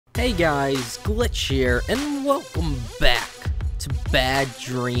Hey guys, Glitch here, and welcome back to Bad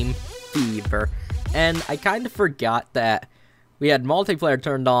Dream Fever. And I kind of forgot that we had multiplayer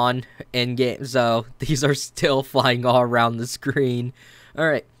turned on in game, so these are still flying all around the screen.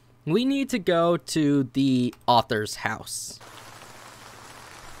 Alright, we need to go to the author's house.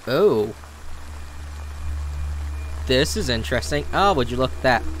 Oh. This is interesting. Oh, would you look at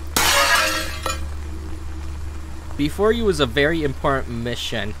that? Before you was a very important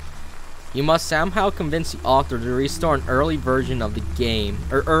mission. You must somehow convince the author to restore an early version of the game,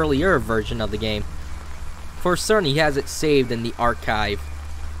 or earlier version of the game. For certain, he has it saved in the archive.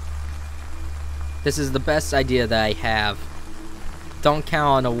 This is the best idea that I have. Don't count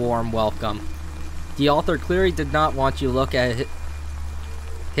on a warm welcome. The author clearly did not want you to look at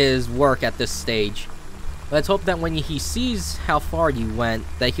his work at this stage. Let's hope that when he sees how far you went,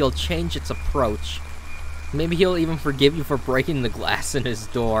 that he'll change its approach. Maybe he'll even forgive you for breaking the glass in his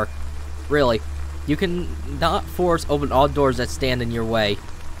door. Really, you cannot force open all doors that stand in your way.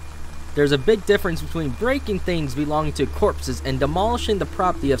 There's a big difference between breaking things belonging to corpses and demolishing the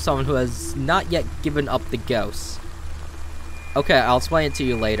property of someone who has not yet given up the ghost. Okay, I'll explain it to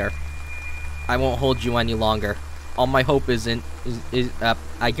you later. I won't hold you any longer. All my hope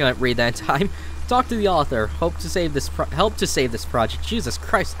I can't read that in time. Talk to the author. Help to save this project. Jesus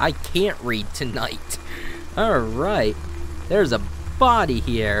Christ, I can't read tonight. Alright. There's a body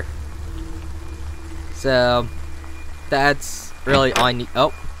here. So, that's really all I need. Oh.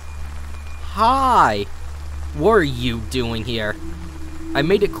 Hi! What are you doing here? I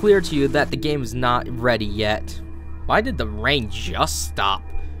made it clear to you that the game is not ready yet. Why did the rain just stop?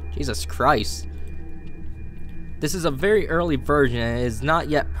 Jesus Christ. This is a very early version and it is not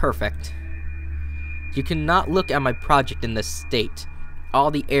yet perfect. You cannot look at my project in this state. All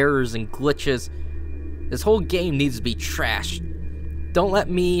the errors and glitches. This whole game needs to be trashed. Don't let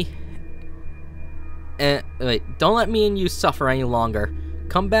me and you suffer any longer.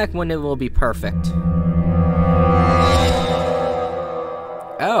 Come back when it will be perfect.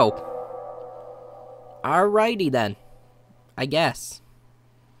 Oh. Alrighty then. I guess.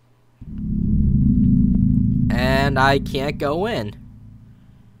 And I can't go in.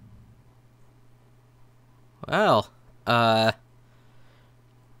 Well,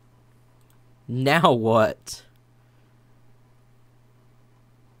 now what?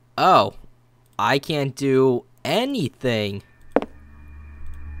 Oh. I can't do anything.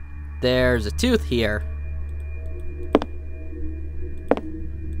 There's a tooth here.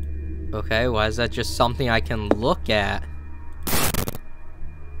 Okay, why is that just something I can look at?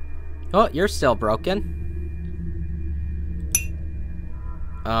 Oh, you're still broken.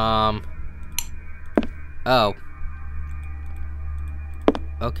 Oh.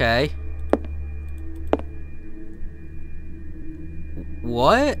 Okay.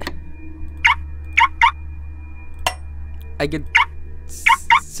 What? I could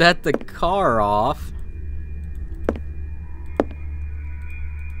set the car off.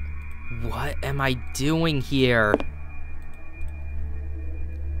 What am I doing here?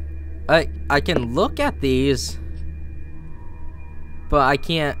 I can look at these, but I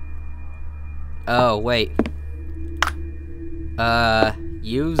can't. Oh, wait.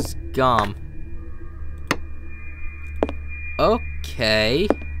 Use gum. Okay.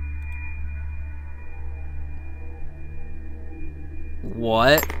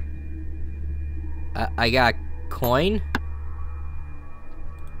 What? I got a coin?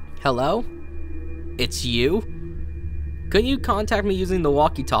 Hello? It's you? Couldn't you contact me using the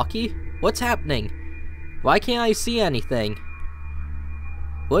walkie-talkie? What's happening? Why can't I see anything?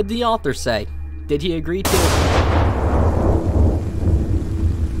 What did the author say? Did he agree to...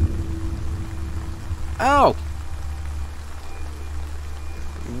 Oh!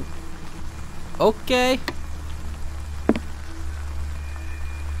 Okay.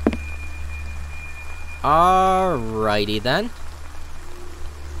 Alrighty then.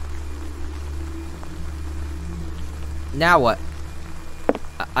 Now what?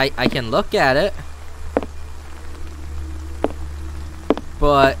 I can look at it,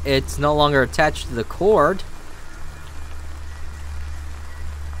 but it's no longer attached to the cord.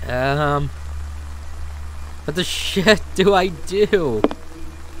 What the shit do I do?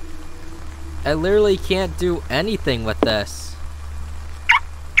 I literally can't do anything with this.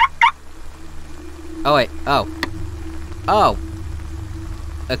 Oh wait, oh,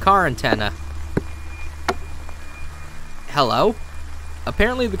 a car antenna. Hello?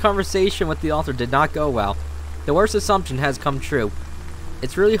 Apparently the conversation with the author did not go well. The worst assumption has come true.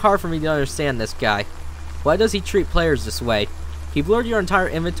 It's really hard for me to understand this guy. Why does he treat players this way? He blurred your entire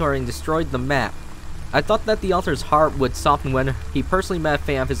inventory and destroyed the map. I thought that the author's heart would soften when he personally met a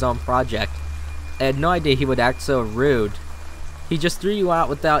fan of his own project. I had no idea he would act so rude. He just threw you out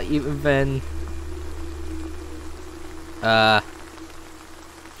without even...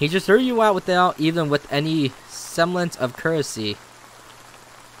 He just threw you out without even with any semblance of courtesy.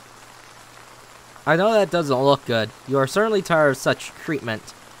 I know that doesn't look good. You are certainly tired of such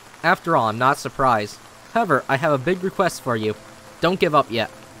treatment. After all, I'm not surprised. However, I have a big request for you. Don't give up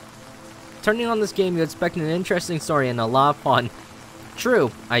yet. Turning on this game, you expected an interesting story and a lot of fun.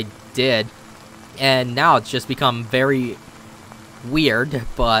 True, I did. And now it's just become very weird,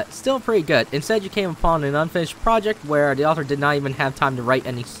 but still pretty good. Instead, you came upon an unfinished project where the author did not even have time to write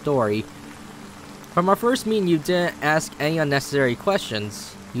any story. From our first meeting, you didn't ask any unnecessary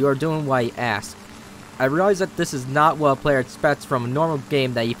questions. You are doing what I asked. I realize that this is not what a player expects from a normal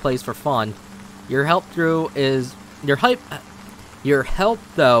game that he plays for fun. Your help though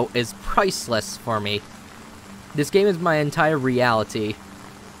is priceless for me. This game is my entire reality.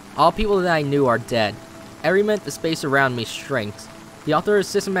 All people that I knew are dead. Every minute the space around me shrinks. The author is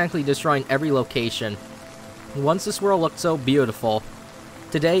systematically destroying every location. Once this world looked so beautiful,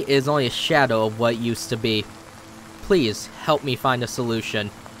 today is only a shadow of what it used to be. Please, help me find a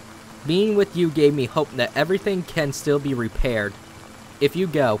solution. Being with you gave me hope that everything can still be repaired. If you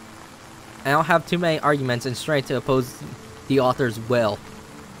go, I don't have too many arguments and strength to oppose the author's will.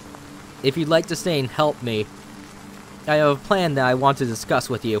 If you'd like to stay and help me, I have a plan that I want to discuss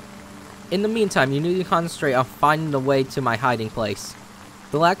with you. In the meantime, you need to concentrate on finding the way to my hiding place.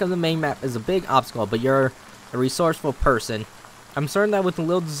 The lack of the main map is a big obstacle, but you're a resourceful person. I'm certain that with a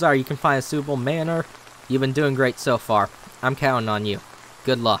little desire you can find a suitable manner. You've been doing great so far. I'm counting on you.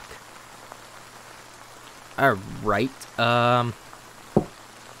 Good luck. Alright,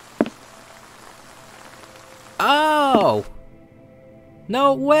 Oh!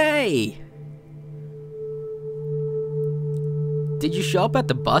 No way! Did you show up at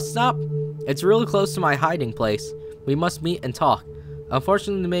the bus stop? It's really close to my hiding place. We must meet and talk.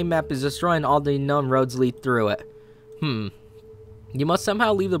 Unfortunately, the main map is destroying all the known roads lead through it. You must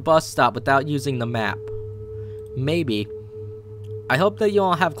somehow leave the bus stop without using the map. Maybe. I hope that you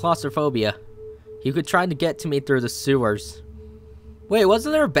don't have claustrophobia. You could try to get to me through the sewers. Wait,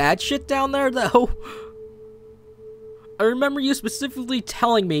 wasn't there bad shit down there, though? I remember you specifically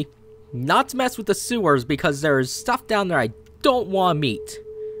telling me not to mess with the sewers because there is stuff down there I don't want to meet.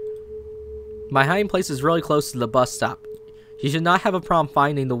 My hiding place is really close to the bus stop. You should not have a problem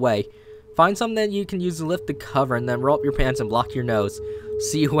finding the way. Find something that you can use to lift the cover and then roll up your pants and block your nose.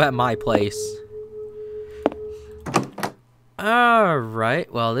 See you at my place.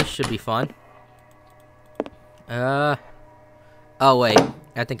 Alright, well this should be fun. Oh wait,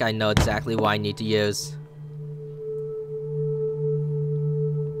 I think I know exactly what I need to use.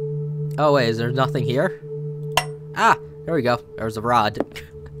 Oh wait, is there nothing here? Ah, there we go, there's a rod.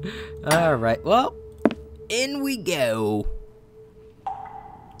 Alright, well, in we go.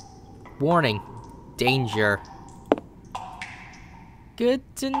 Warning, danger. Good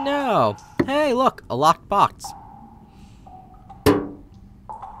to know. Hey look, a locked box.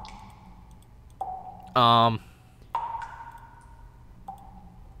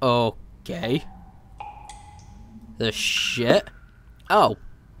 Okay. The shit? Oh.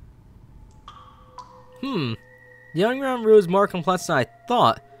 The underground route is more complex than I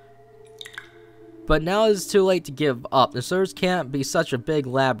thought. But now it's too late to give up. The sewers can't be such a big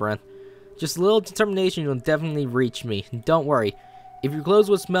labyrinth. Just a little determination will definitely reach me. Don't worry. If your clothes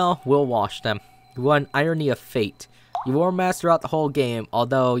would smell, we'll wash them. What an irony of fate. You wore a mask throughout the whole game,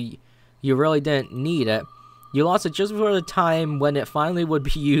 although you really didn't need it. You lost it just before the time when it finally would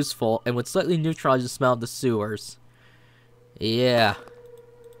be useful and would slightly neutralize the smell of the sewers. Yeah.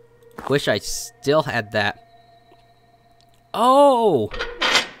 Wish I still had that. Oh!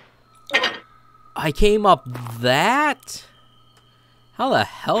 I came up that? How the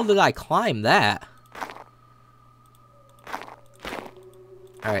hell did I climb that?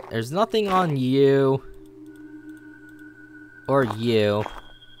 Alright, there's nothing on you. Or you.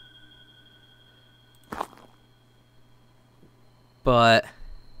 But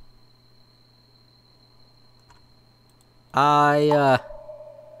I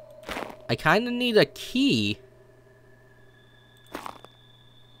kind of need a key.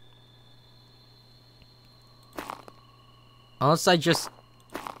 Unless I just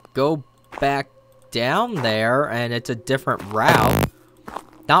go back down there and it's a different route.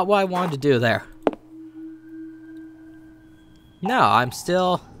 Not what I wanted to do there. No, I'm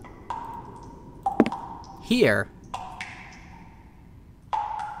still here.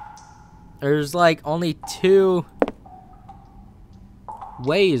 There's like only two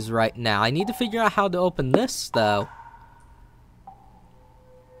ways right now. I need to figure out how to open this, though.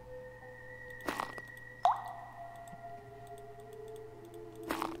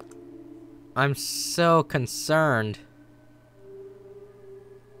 I'm so concerned.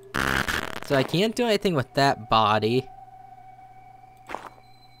 So I can't do anything with that body.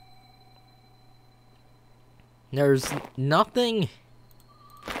 There's nothing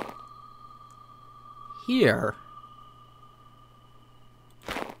here.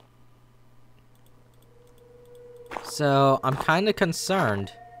 So I'm kind of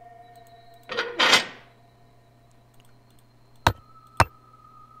concerned.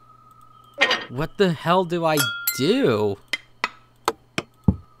 What the hell do I do?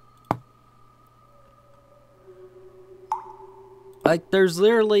 Like, there's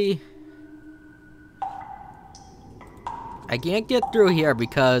literally... I can't get through here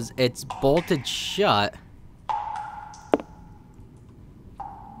because it's bolted shut.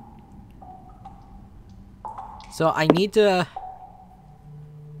 So I need to...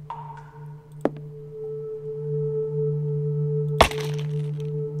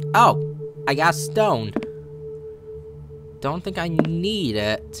 Oh! I got stone. Don't think I need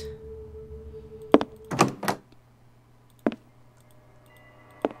it.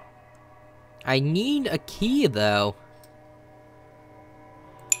 I need a key, though.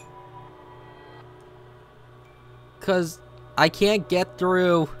 Because I can't get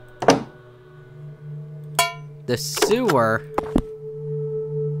through the sewer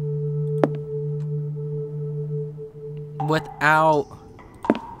without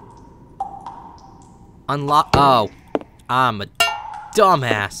Oh, I'm a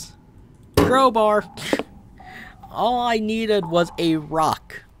dumbass. Crowbar. All I needed was a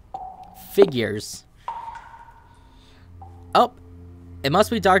rock. Figures. Oh, it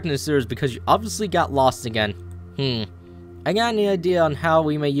must be dark in the sewers because you obviously got lost again. I got any idea on how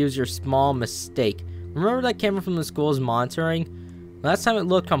we may use your small mistake. Remember that camera from the school's monitoring? Last time it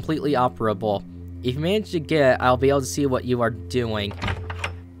looked completely operable. If you manage to get it, I'll be able to see what you are doing.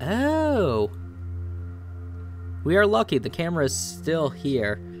 Oh. We are lucky the camera is still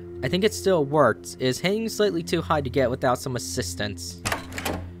here. I think it still works. It is hanging slightly too high to get without some assistance.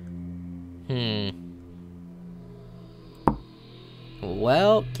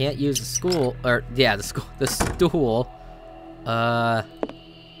 Well, can't use the school, or, yeah, the stool.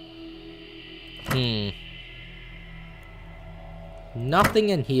 Nothing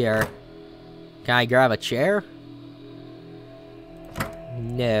in here. Can I grab a chair?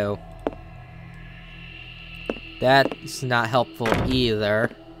 No. That's not helpful either.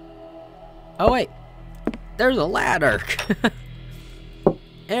 Oh, wait. There's a ladder.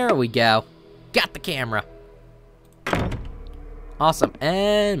 There we go. Got the camera. Awesome.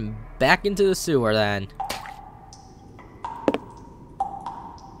 And back into the sewer then.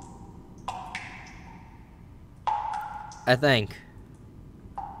 I think.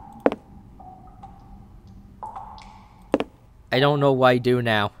 I don't know what I do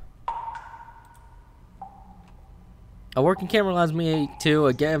now. A working camera allows me to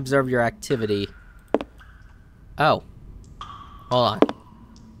again observe your activity. Oh. Hold on.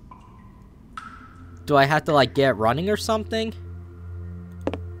 Do I have to, like, get running or something?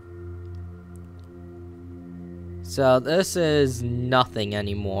 So this is nothing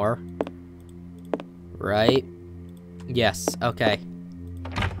anymore. Right? Yes, okay.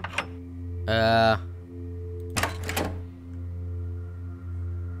 I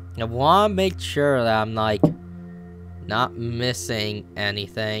want to make sure that I'm, like, not missing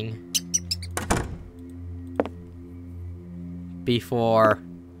anything before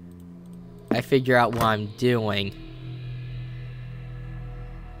I figure out what I'm doing.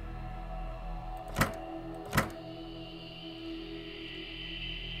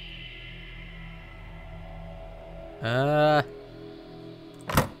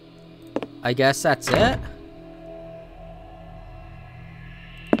 I guess that's it.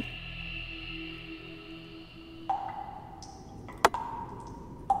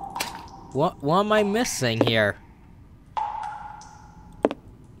 What am I missing here?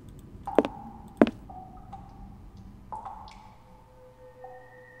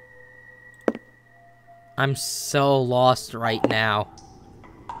 I'm so lost right now.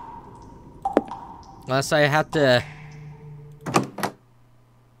 Unless I have to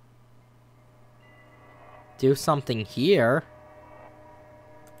do something here.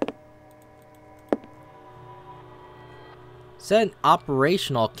 Set an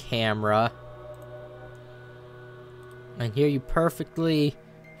operational camera. I hear you perfectly.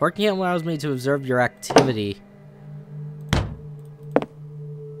 Working it allows me to observe your activity.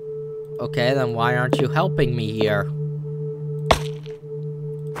 Okay, then why aren't you helping me here?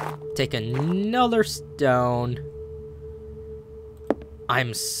 Take another stone.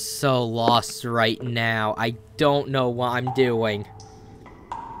 I'm so lost right now. I don't know what I'm doing.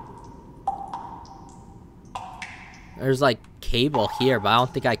 There's like cable here, but I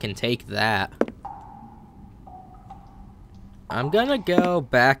don't think I can take that. I'm gonna go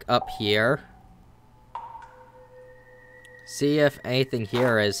back up here. See if anything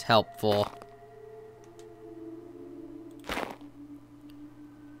here is helpful.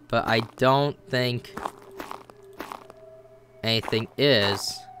 But I don't think anything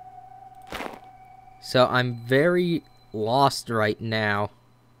is. So I'm very lost right now.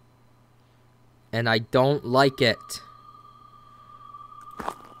 And I don't like it.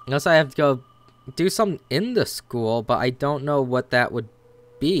 Unless I have to go do something in the school, but I don't know what that would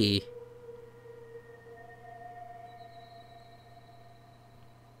be.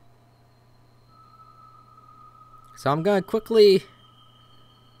 So I'm gonna quickly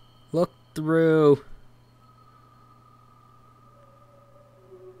look through.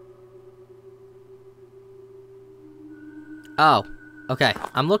 Oh, okay.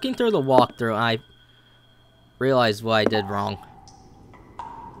 I'm looking through the walkthrough and I realized what I did wrong.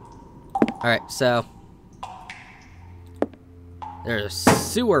 Alright, so there's a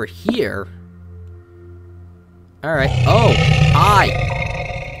sewer here. Alright. Oh, hi!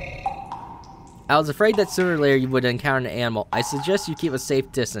 I was afraid that sooner or later you would encounter an animal. I suggest you keep a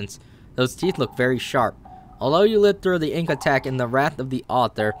safe distance. Those teeth look very sharp. Although you lived through the ink attack and the wrath of the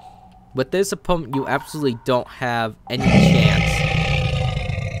author, with this opponent you absolutely don't have any chance.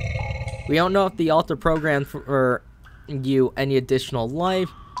 We don't know if the author programmed for you any additional life.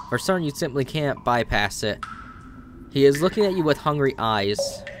 For certain, you simply can't bypass it. He is looking at you with hungry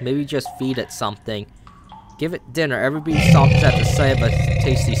eyes. Maybe just feed it something. Give it dinner. Everybody stops at the sight of a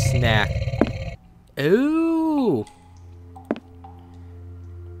tasty snack. Ooh!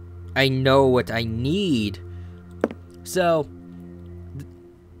 I know what I need. So,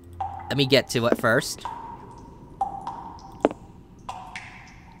 let me get to it first.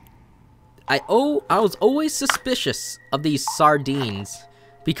 I was always suspicious of these sardines.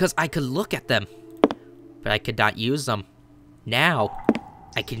 Because I could look at them, but I could not use them. Now,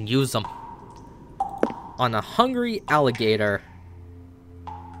 I can use them. On a hungry alligator.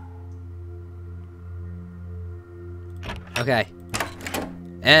 Okay.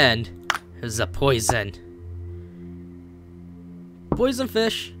 And, here's the poison. Poison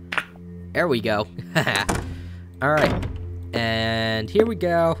fish. There we go. Alright. And here we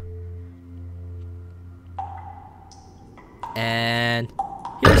go. And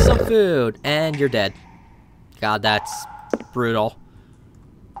here's some food, and you're dead. God, that's brutal.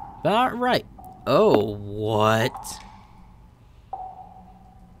 Alright. Oh, what?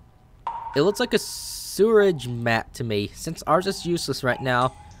 It looks like a sewerage map to me. Since ours is useless right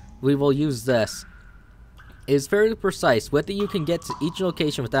now, we will use this. It is very precise. With it, you can get to each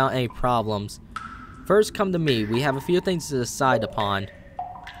location without any problems. First, come to me. We have a few things to decide upon.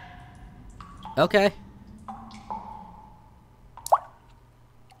 Okay.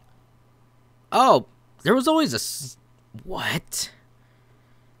 Oh, there was always a what?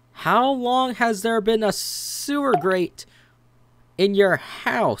 How long has there been a sewer grate in your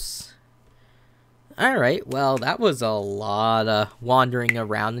house? Alright, well, that was a lot of wandering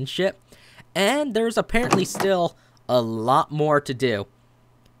around and shit. And there's apparently still a lot more to do.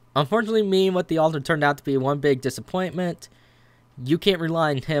 Unfortunately, me and what the author turned out to be one big disappointment. You can't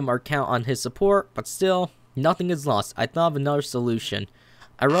rely on him or count on his support, but still, nothing is lost. I thought of another solution.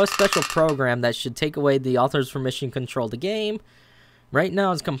 I wrote a special program that should take away the author's permission to control the game. Right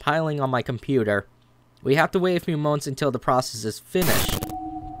now it's compiling on my computer. We have to wait a few moments until the process is finished.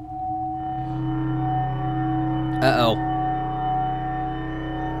 Uh-oh.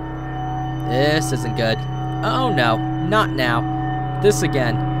 This isn't good. Oh no, not now. This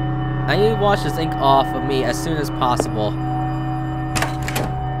again. I need to wash this ink off of me as soon as possible.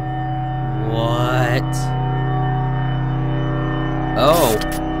 What? Oh.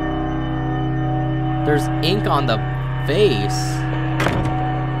 There's ink on the face.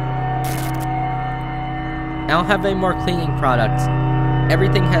 I don't have any more cleaning products.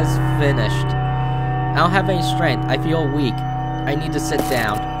 Everything has finished. I don't have any strength. I feel weak. I need to sit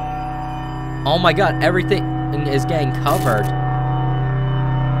down. Oh my god, everything is getting covered.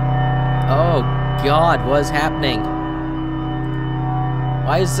 Oh god, what is happening?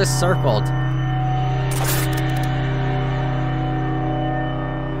 Why is this circled?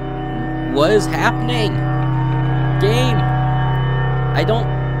 What is happening? Game! I don't...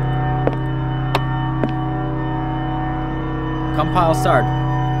 Compile start.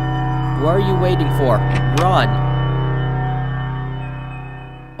 What are you waiting for? Run!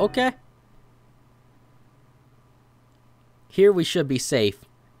 Okay. Here we should be safe.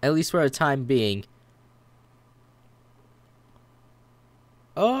 At least for the time being.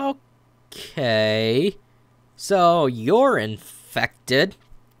 Okay. So, you're infected.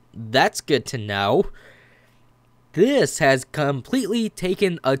 That's good to know. This has completely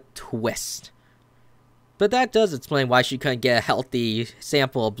taken a twist. But that does explain why she couldn't get a healthy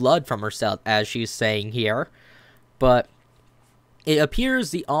sample of blood from herself, as she's saying here. But it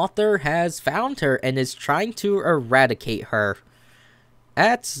appears the author has found her and is trying to eradicate her.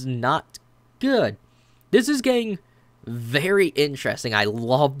 That's not good. This is getting very interesting. I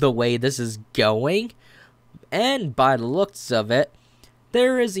love the way this is going. And by the looks of it,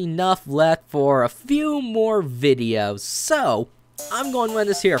 there is enough left for a few more videos. So, I'm going to end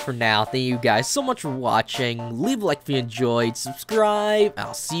this here for now. Thank you guys so much for watching. Leave a like if you enjoyed. Subscribe.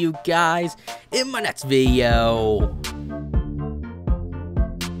 I'll see you guys in my next video.